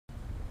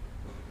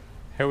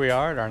Here we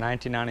are at our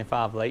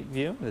 1995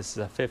 Lakeview. This is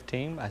a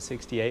 15 by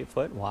 68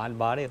 foot wide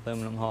body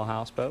aluminum hull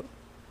houseboat.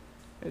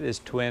 It is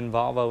twin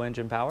Volvo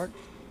engine powered.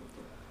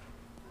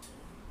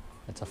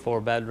 It's a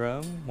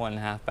 4-bedroom,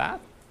 1.5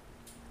 bath.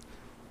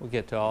 We'll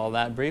get to all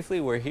that briefly.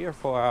 We're here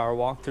for our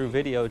walkthrough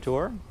video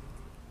tour.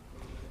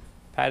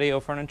 Patio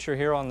furniture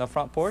here on the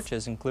front porch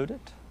is included.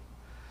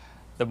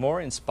 The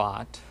mooring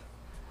spot,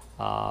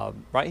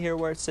 right here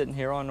where it's sitting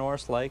here on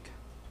Norris Lake,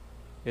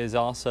 is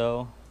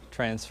also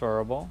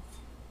transferable.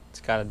 It's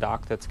got a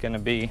dock that's going to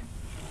be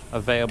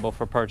available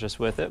for purchase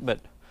with it, but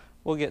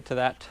we'll get to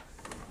that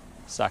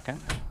second.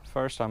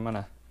 First, I'm going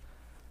to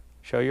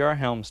show you our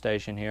helm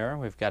station here.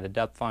 We've got a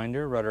depth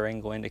finder, rudder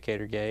angle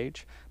indicator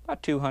gauge,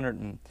 about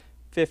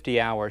 250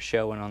 hours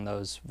showing on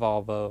those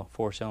Volvo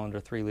 4-cylinder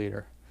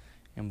 3-liter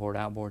inboard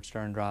outboard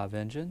stern drive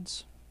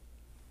engines.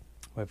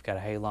 We've got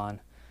a halon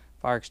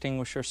fire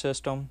extinguisher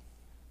system,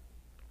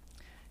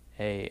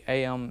 a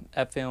AM,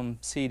 FM,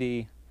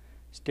 CD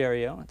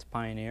stereo, it's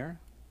Pioneer.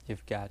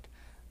 You've got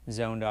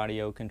zoned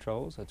audio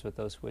controls, that's what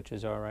those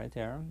switches are right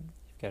there.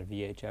 You've got a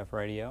VHF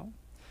radio,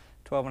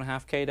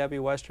 12.5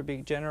 kW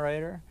Westerbeke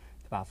generator,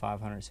 about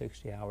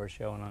 560 hours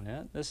showing on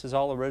it. This is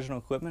all original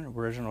equipment,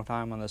 original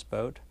time on this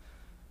boat.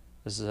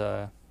 This is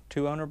a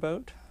 2-owner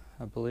boat,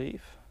 I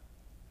believe.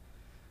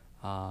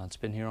 It's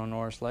been here on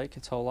Norris Lake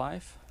its whole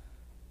life.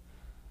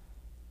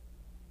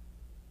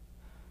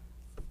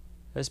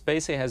 This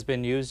basically has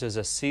been used as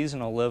a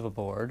seasonal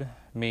liveaboard,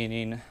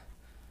 meaning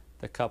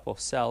the couple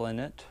sail in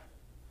it.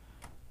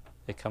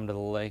 They come to the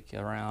lake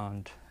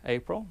around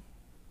April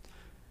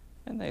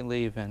and they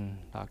leave in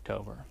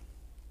October.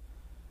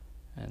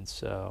 And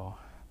so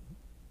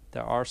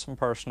there are some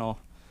personal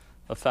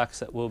effects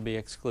that will be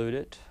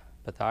excluded,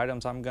 but the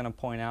items I'm going to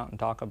point out and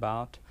talk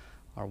about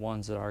are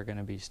ones that are going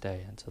to be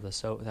staying. So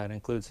that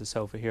includes the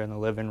sofa here in the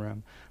living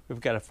room.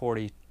 We've got a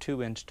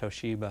 42-inch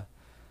Toshiba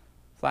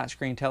flat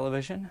screen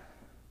television.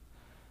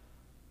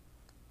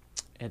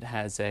 It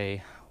has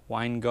a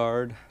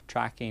Winegard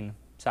tracking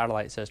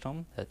satellite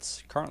system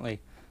that's currently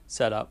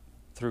set up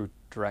through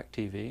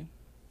DirecTV.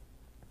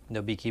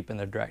 They'll be keeping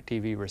the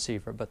DirecTV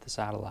receiver, but the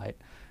satellite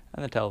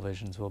and the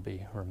televisions will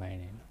be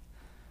remaining.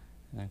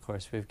 And then of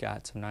course we've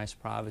got some nice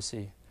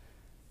privacy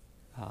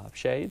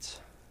shades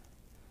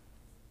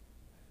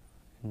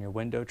and your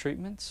window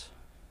treatments.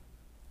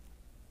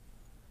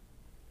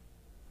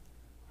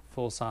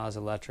 Full-size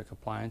electric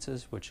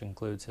appliances, which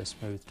includes a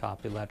smooth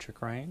top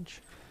electric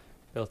range,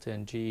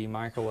 built-in GE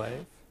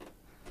microwave,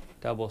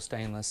 double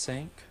stainless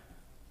sink,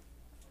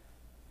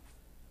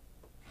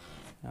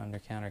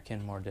 under-counter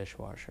Kenmore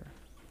dishwasher.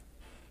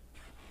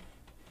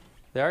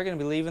 They are going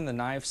to be leaving the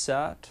knife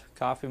set,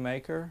 coffee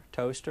maker,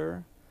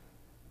 toaster,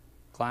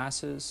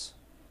 glasses,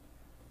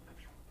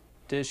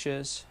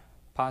 dishes,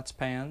 pots,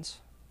 pans.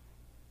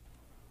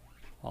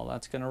 All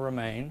that's going to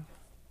remain.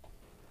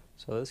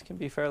 So this can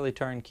be fairly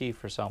turnkey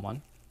for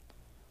someone.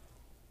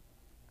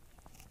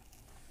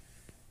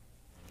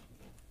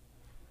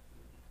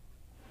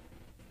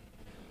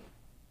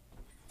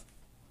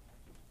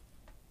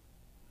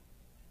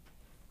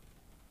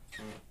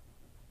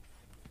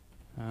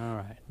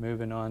 Alright,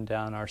 moving on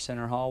down our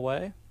center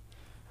hallway.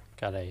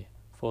 Got a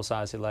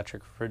full-size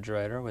electric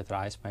refrigerator with an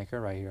ice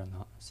maker right here in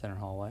the center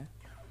hallway.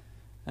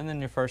 And then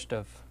your first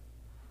of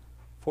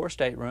 4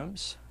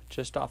 staterooms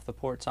just off the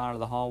port side of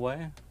the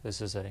hallway. This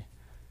is a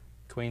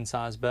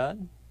queen-size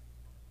bed.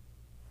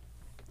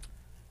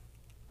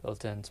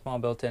 Small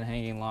built-in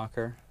hanging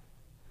locker,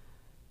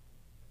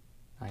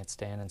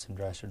 nightstand, and some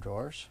dresser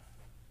drawers.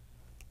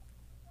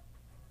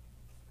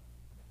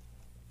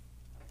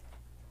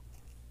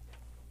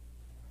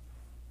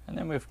 And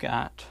then we've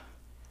got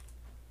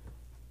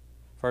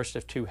first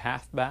of 2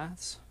 half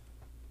baths.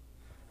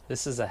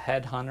 This is a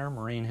Headhunter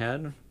marine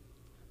head.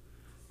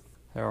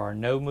 There are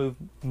no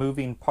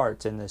moving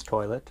parts in this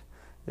toilet.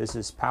 This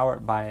is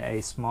powered by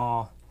a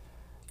small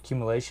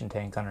accumulation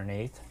tank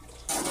underneath.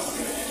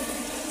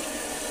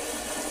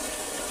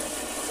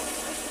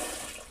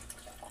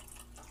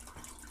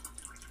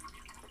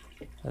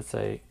 That's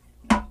a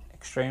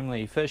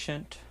extremely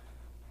efficient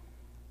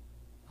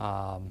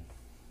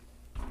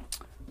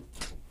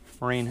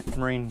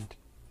marine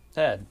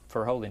head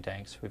for holding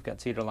tanks. We've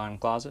got cedar lined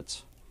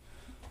closets.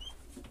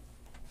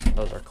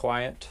 Those are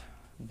quiet.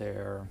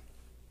 They're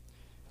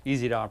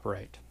easy to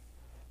operate.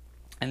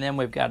 And then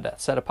we've got a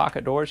set of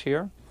pocket doors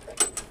here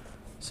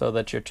so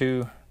that your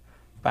 2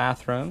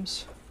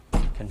 bathrooms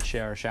can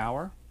share a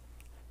shower.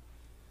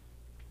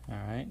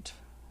 Alright,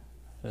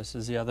 this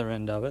is the other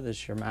end of it. This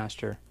is your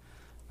master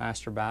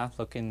bath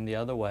looking the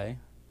other way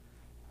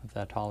of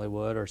that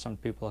Hollywood, or some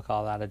people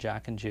call that a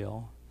Jack and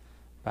Jill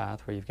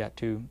bath, where you've got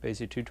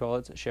basically two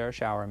toilets that share a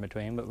shower in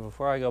between. But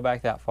before I go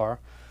back that far,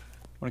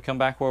 I'm going to come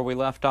back where we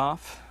left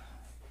off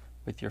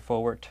with your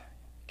forward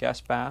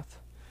guest bath.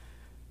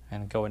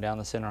 And going down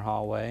the center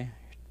hallway,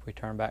 we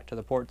turn back to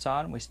the port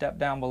side and we step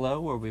down below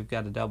where we've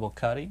got a double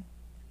cuddy.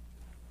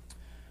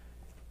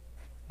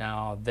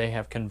 Now they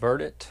have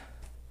converted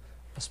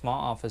a small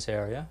office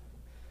area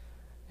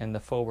in the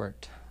forward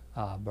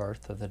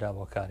berth of the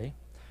double cuddy.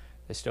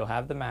 They still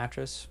have the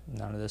mattress.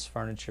 None of this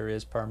furniture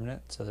is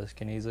permanent, so this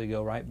can easily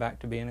go right back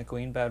to being a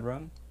queen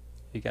bedroom.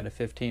 You got a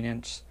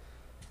 15-inch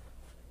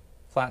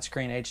flat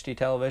screen HD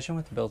television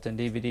with a built-in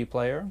DVD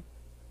player,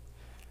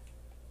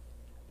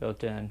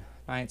 built-in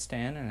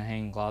nightstand and a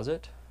hanging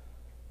closet.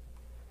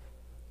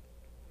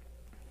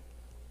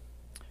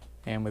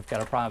 And we've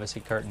got a privacy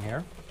curtain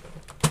here.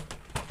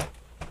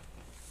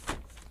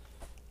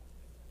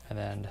 And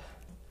then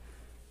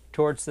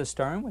towards the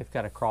stern, we've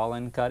got a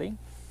crawl-in cuddy.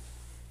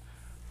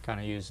 Kind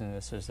of using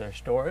this as their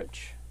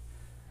storage.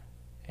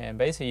 And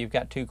basically you've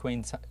got two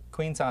queen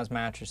size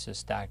mattresses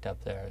stacked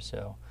up there.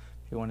 So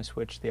if you want to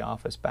switch the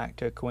office back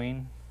to a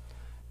queen,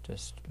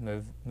 just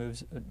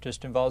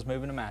involves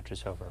moving a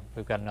mattress over.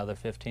 We've got another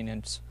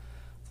 15-inch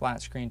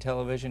flat screen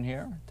television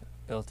here,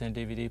 built-in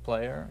DVD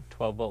player,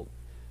 12-volt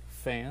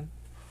fan.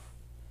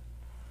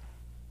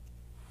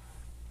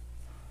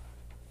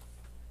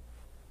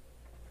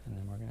 And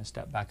then we're going to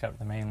step back up to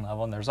the main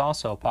level, and there's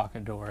also a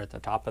pocket door at the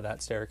top of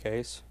that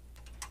staircase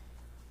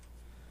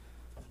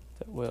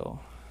that will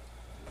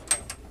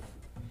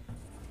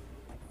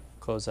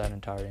close that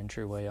entire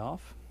entryway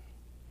off.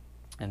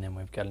 And then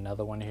we've got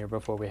another one here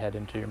before we head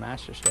into your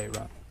master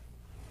stateroom.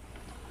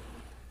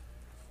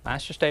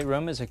 Master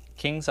stateroom is a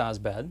king-size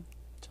bed,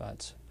 so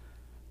that's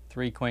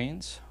 3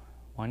 queens,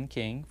 1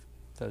 king,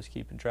 those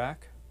keeping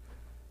track.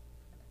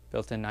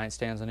 Built-in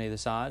nightstands on either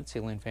side,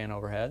 ceiling fan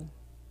overhead,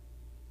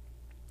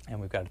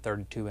 and we've got a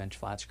 32-inch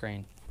flat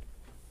screen.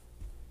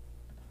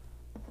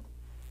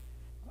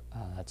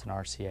 That's an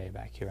RCA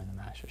back here in the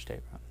master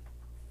stateroom.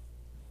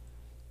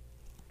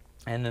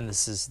 And then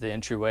this is the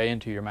entryway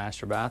into your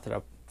master bath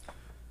that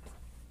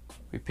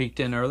we peeked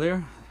in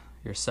earlier.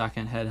 Your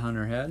second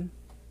headhunter head.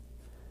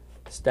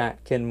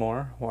 Stacked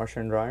Kenmore washer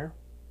and dryer.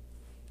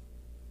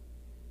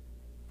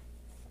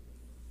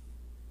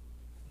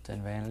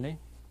 Built-in vanity.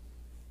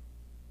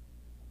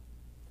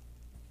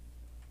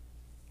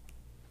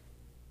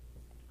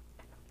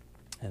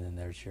 And then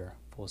there's your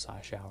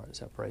full-size shower that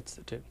separates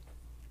the two.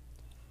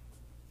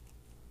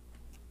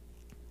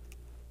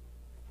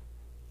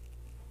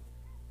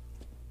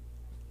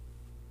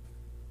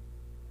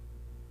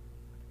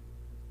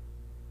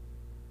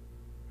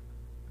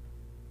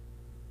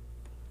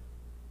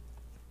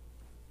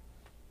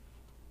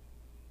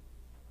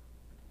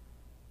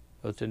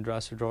 Built-in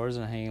dresser drawers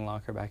and a hanging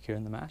locker back here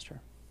in the master.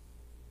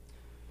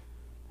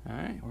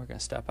 Alright, we're going to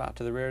step out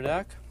to the rear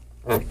deck.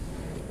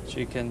 As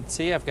you can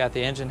see, I've got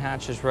the engine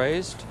hatches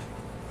raised.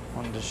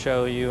 Wanted to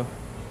show you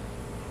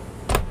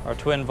our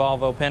twin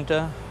Volvo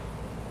Penta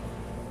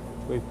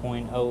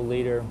 3.0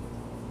 liter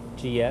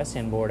GS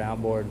inboard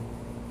outboard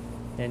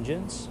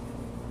engines.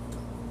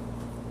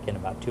 Getting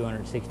about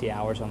 260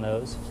 hours on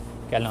those.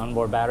 Got an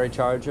onboard battery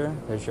charger.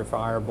 There's your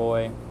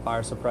Fireboy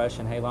fire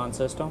suppression halon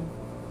system.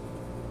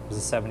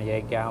 There's a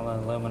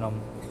 78-gallon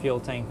aluminum fuel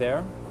tank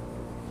there.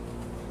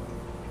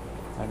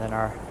 And then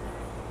our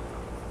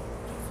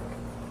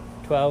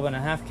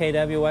 12.5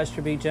 kW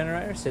Westerbeke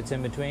generator sits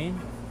in between.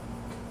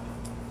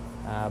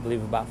 I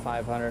believe about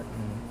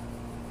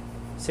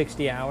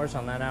 560 hours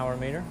on that hour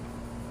meter.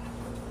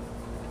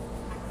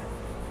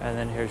 And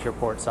then here's your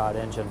port side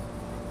engine.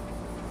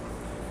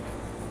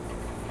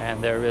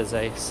 And there is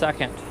a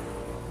second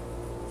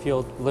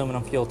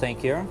aluminum fuel tank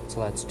here.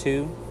 So that's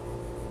 2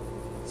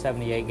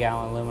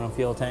 78-gallon aluminum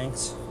fuel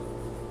tanks.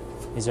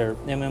 These are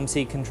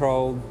MMC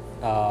controlled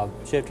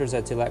shifters.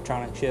 That's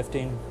electronic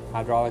shifting,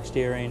 hydraulic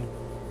steering,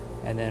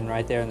 and then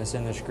right there in the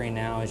center of the screen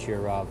now is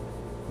your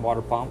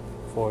water pump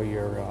for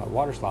your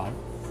water slide.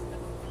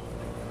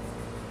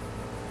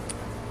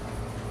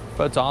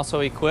 Boat's also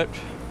equipped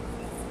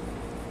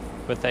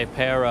with a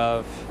pair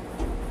of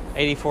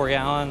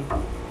 84-gallon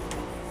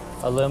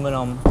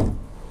aluminum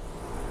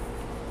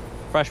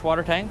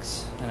freshwater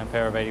tanks and a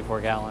pair of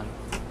 84-gallon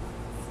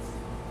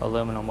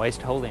aluminum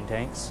waste holding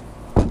tanks.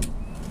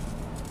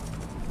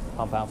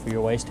 Pump out for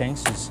your waste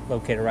tanks is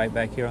located right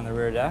back here on the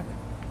rear deck.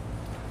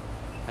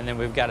 And then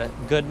we've got a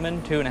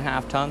Goodman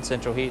 2.5-ton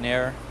central heat and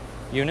air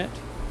unit.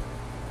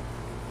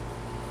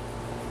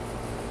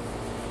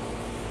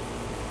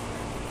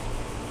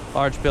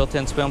 Large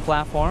built-in swim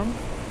platform.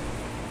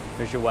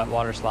 Here's your wet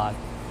water slide.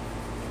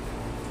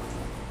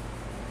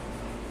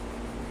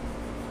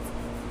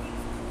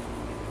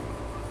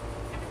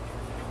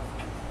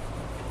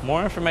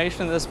 More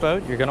information on this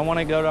boat, you're going to want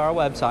to go to our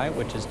website,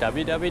 which is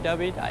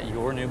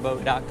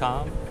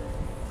www.yournewboat.com.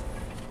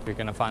 You're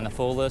going to find the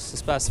full list of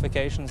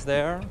specifications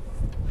there.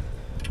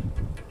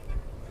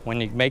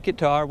 When you make it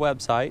to our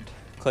website,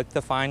 click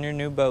the Find Your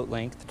New Boat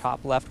link, the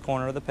top left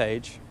corner of the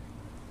page.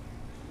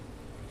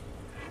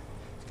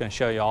 It's going to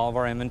show you all of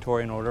our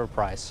inventory and order of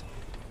price.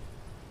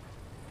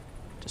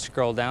 Just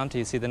scroll down till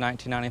you see the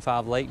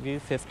 1995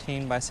 Lakeview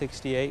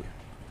 15x68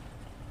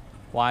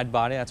 wide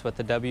body. That's what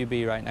the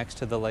WB right next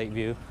to the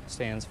Lakeview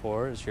stands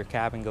for. Is your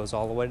cabin goes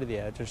all the way to the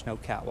edge. There's no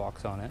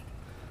catwalks on it,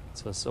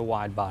 so it's a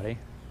wide body.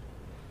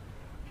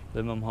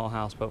 Aluminum hull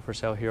houseboat for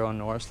sale here on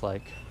Norris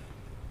Lake.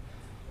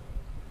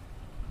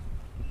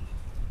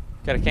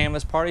 Got a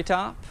canvas party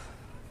top.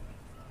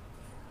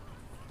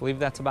 I believe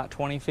that's about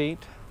 20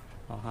 feet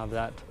I'll have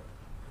that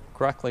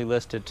correctly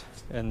listed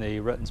in the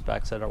written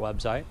specs at our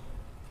website.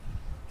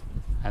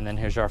 And then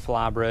here's our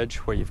Flybridge,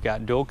 where you've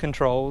got dual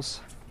controls.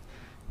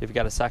 You've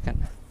got a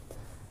second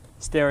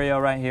stereo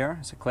right here.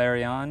 It's a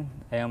Clarion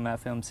AM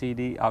FM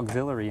CD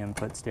auxiliary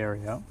input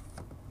stereo.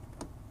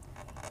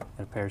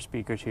 Got a pair of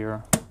speakers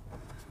here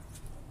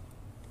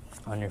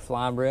on your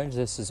Flybridge.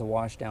 This is a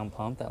wash down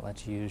pump that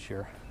lets you use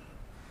your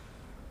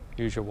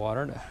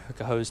water to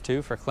hook a hose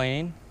to for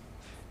cleaning.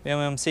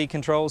 MMC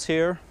controls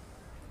here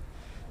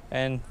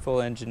and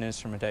full engine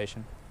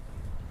instrumentation.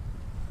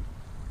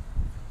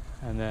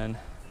 And then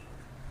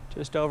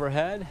just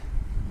overhead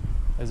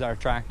is our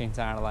tracking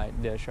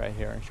satellite dish right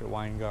here. It's your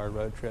Winegard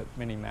Road Trip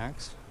Mini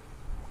Max.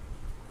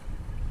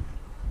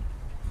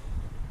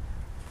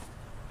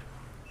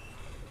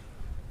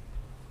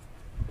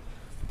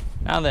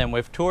 Now then,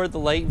 we've toured the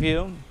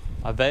Lakeview.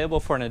 Available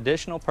for an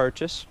additional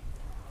purchase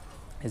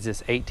is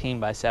this 18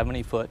 by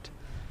 70 foot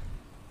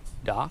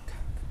dock.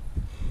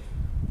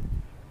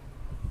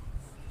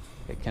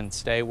 It can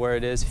stay where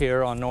it is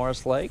here on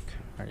Norris Lake,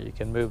 or you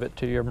can move it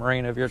to your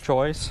marina of your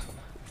choice.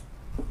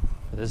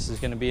 This is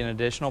going to be an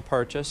additional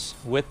purchase.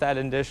 With that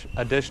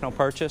additional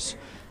purchase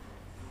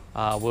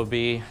will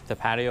be the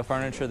patio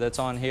furniture that's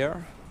on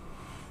here.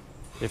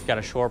 You've got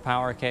a shore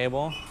power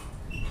cable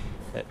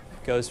that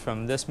goes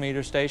from this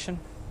meter station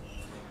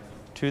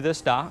to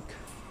this dock.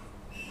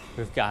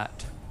 We've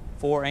got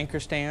 4 anchor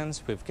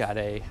stands. We've got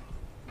a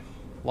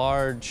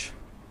large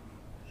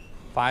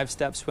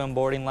 5-step swim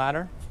boarding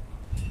ladder.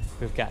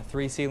 We've got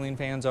 3 ceiling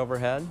fans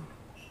overhead.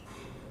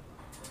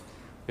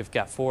 We've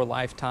got 4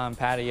 lifetime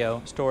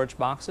patio storage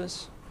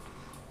boxes.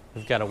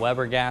 We've got a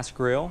Weber gas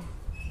grill.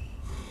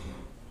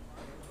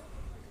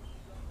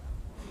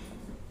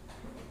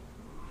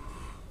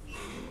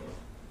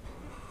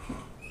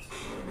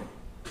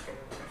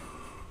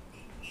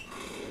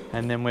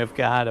 And then we've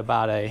got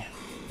about a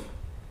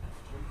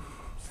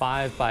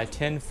 5 by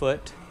 10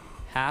 foot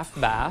half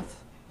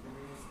bath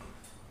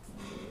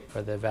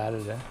where they've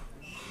added a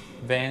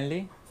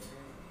vanity,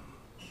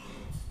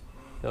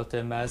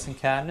 built-in medicine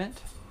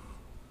cabinet,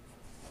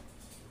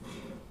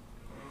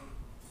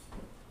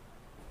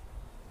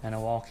 and a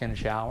walk-in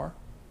shower.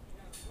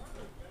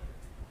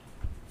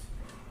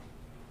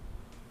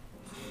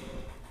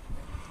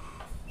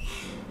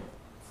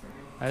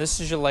 Now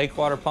this is your lake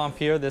water pump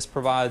here. This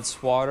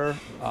provides water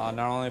not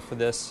only for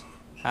this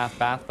half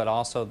bath but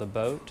also the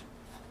boat.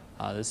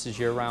 This is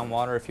year-round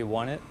water if you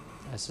want it.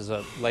 This is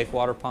a lake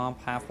water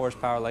pump, 1/2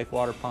 horsepower lake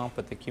water pump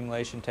with the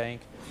accumulation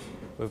tank.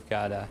 We've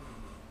got a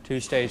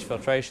 2-stage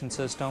filtration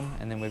system,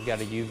 and then we've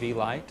got a UV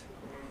light.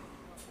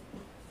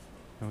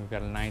 And we've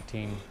got a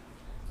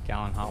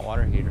 19-gallon hot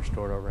water heater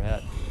stored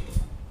overhead.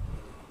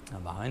 Now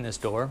behind this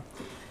door,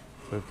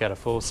 we've got a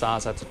full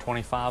size, that's a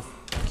 25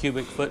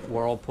 cubic foot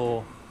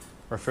Whirlpool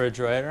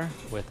refrigerator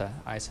with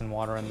ice and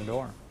water in the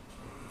door.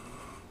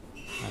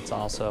 That's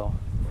also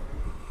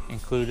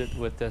included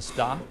with this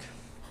dock.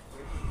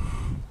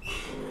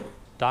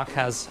 Dock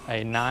has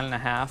a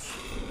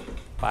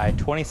 9.5 by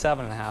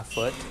 27.5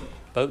 foot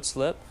boat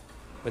slip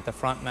with a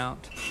front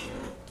mount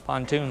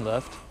pontoon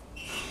lift.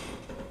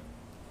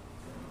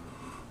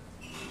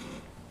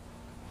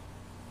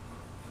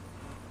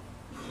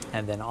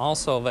 And then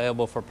also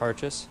available for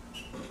purchase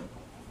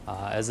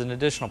as an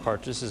additional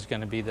purchase is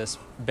going to be this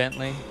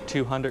Bentley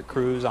 200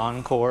 Cruise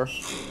Encore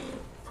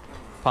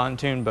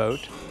pontoon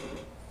boat.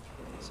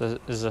 So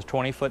this is a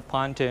 20-foot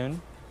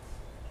pontoon.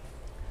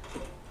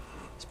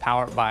 It's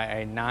powered by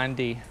a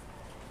 90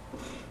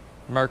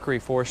 Mercury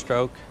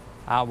 4-stroke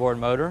outboard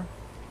motor.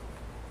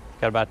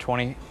 Got about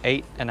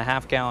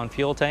 28.5 gallon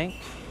fuel tank.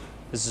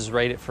 This is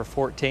rated for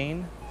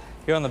 14.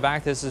 Here on the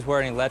back, this is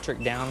where an electric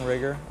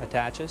downrigger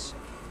attaches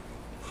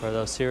for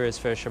those serious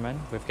fishermen.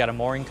 We've got a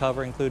mooring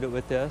cover included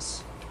with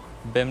this,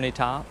 bimini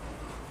top.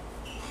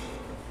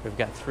 We've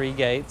got 3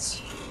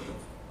 gates.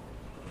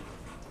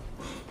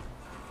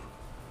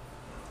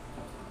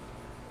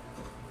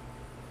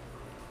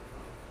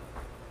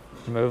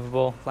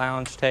 Removable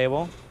lounge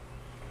table.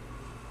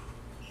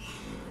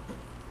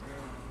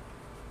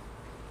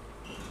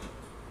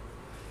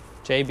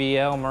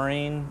 JBL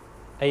Marine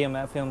AM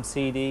FM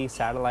CD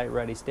satellite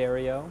ready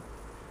stereo.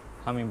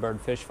 Humminbird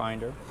fish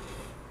finder.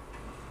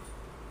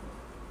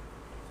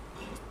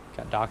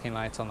 Got docking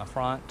lights on the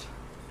front.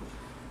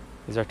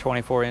 These are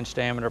 24-inch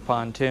diameter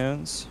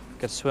pontoons.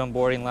 Got a swim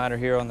boarding ladder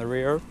here on the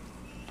rear.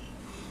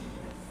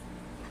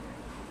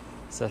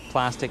 It's a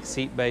plastic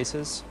seat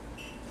bases.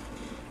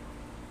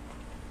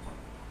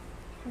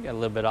 We got a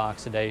little bit of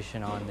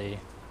oxidation on the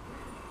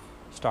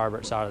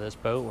starboard side of this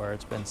boat where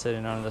it's been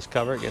sitting under this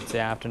cover. It gets the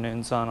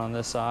afternoon sun on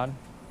this side,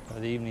 or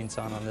the evening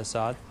sun on this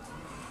side.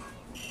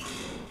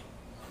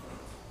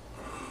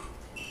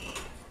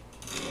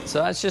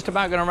 So that's just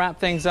about going to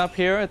wrap things up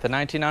here at the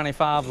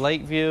 1995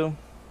 Lakeview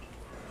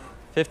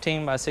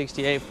 15 by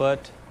 68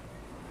 foot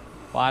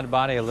wide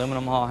body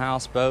aluminum hull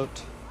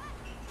houseboat.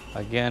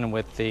 Again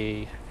with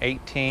the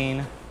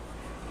 18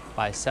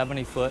 by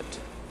 70 foot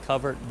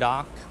covered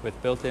dock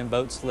with built-in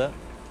boat slip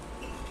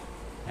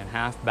and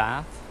half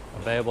bath.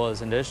 available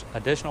as an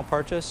additional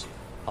purchase,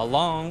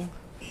 along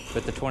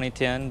with the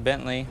 2010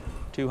 Bentley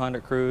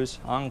 200 Cruise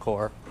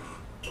Encore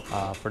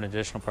for an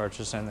additional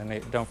purchase. And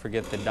then don't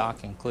forget the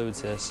dock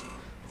includes this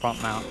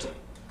front mount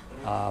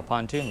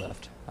pontoon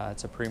lift.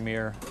 It's a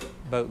premier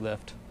boat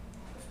lift.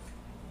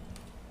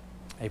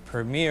 A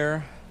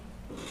premier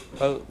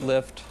boat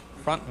lift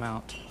front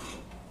mount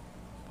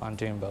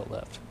pontoon boat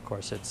lift. Of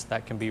course,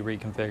 that can be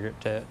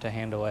reconfigured to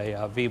handle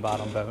a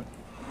V-bottom boat.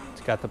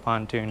 It's got the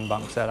pontoon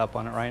bunk set up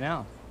on it right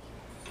now.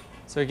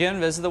 So again,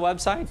 visit the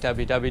website,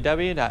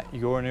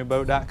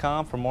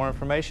 www.yournewboat.com, for more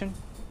information.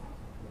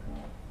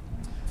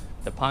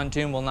 The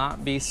pontoon will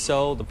not be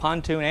sold, the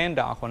pontoon and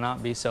dock will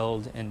not be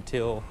sold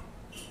until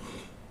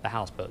the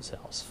houseboat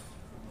sells.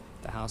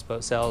 The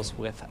houseboat sells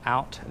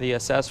without the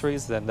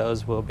accessories, then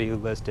those will be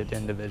listed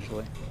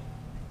individually.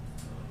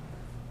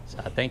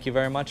 So thank you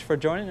very much for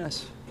joining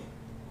us.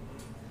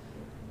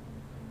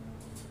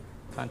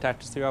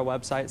 Contact us through our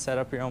website, set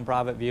up your own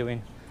private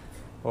viewing,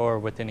 or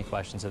with any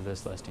questions of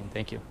this listing.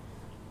 Thank you.